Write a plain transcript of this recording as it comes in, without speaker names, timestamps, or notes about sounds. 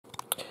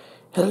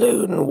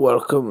Hello and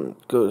welcome,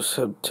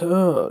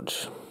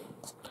 TheGhostOfSabotage.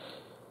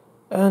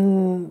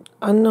 And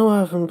I know I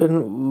haven't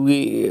been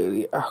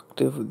really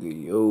active with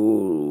the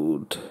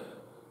old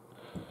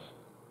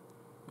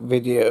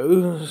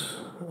videos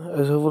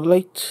as of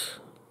late.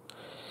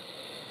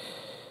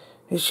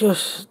 It's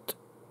just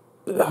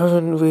I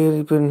haven't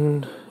really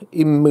been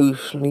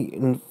emotionally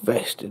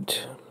invested.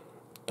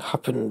 It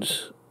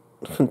happens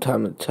from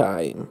time to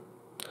time.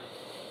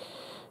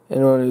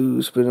 Anyone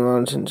who's been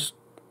around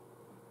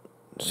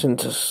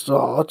since the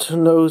start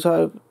knows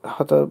I've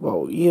had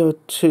about a year or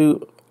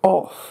two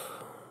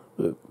off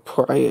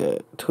prior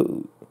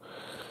to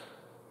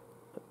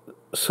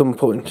some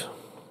point.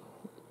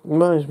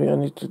 Reminds me I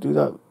need to do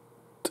that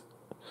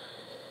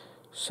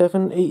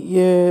 7-8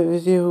 year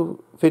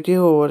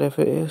video or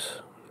whatever it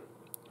is.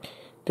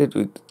 Did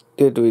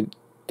the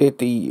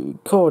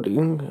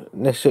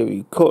necessary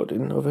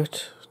recording of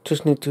it.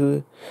 Just need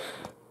to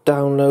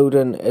download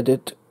and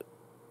edit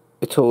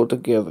it all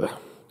together.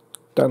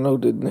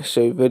 Download the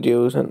necessary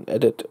videos and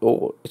edit it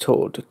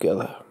all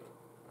together.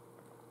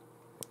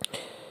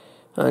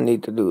 I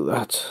need to do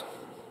that.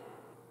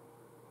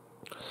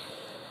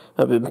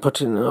 I've been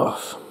putting it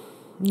off.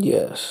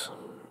 Yes.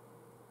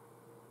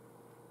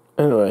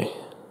 Anyway,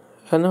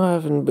 I know I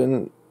haven't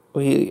been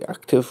really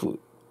active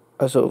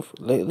as of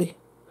lately.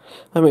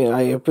 I mean,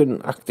 I have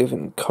been active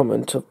in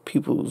comments of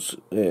people's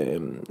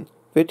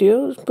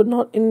videos, but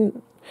not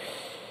in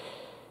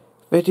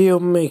video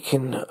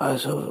making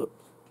as of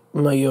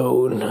my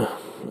own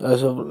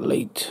as of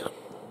late.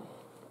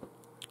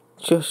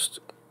 Just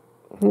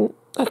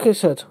like I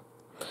said,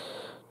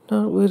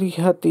 not really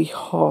had the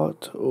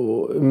heart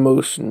or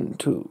emotion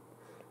to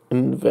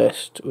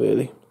invest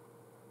really.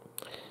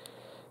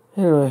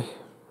 Anyway,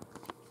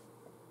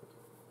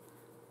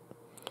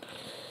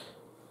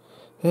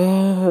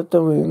 yeah, I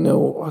don't really know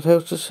what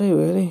else to say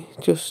really.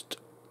 Just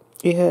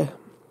yeah.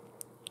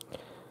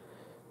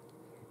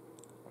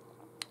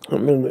 I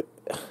mean,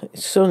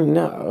 it's sunny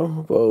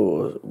now,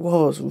 but it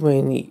was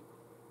rainy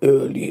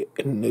early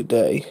in the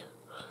day.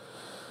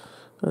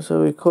 As I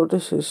record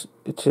this,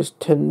 it is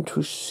 10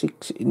 to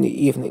 6 in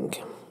the evening.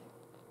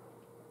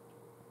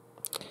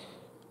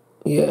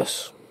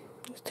 Yes,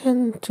 it's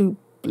 10 to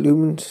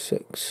blooming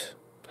 6.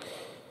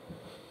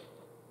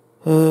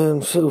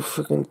 I'm so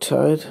freaking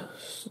tired.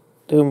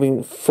 Still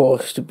being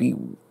forced to be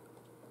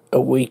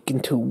awake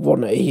until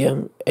 1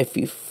 AM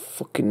every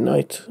fucking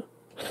night.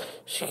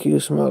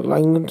 Excuse my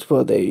language,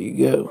 but there you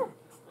go.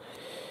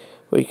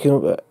 Waking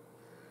up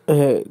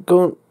at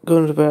going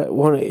to bed at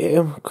 1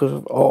 AM because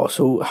of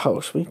also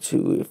housemates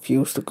who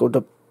refuse to go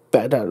to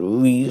bed at a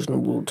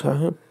reasonable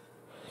time.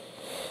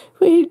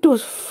 Really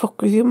does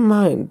fuck with your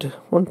mind.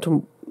 Want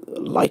to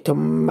light a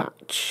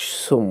match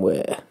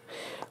somewhere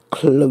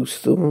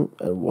close to them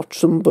and watch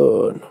them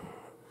burn.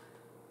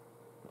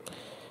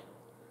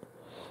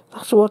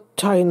 That's what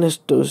tiredness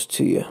does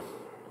to you.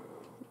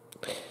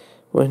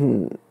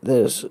 When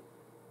there's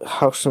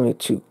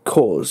housemates who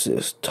cause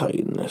this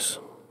tiredness.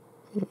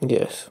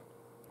 Yes.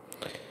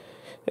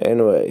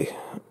 Anyway,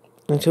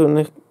 until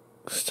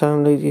next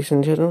time, ladies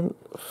and gentlemen,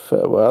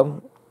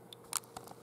 farewell.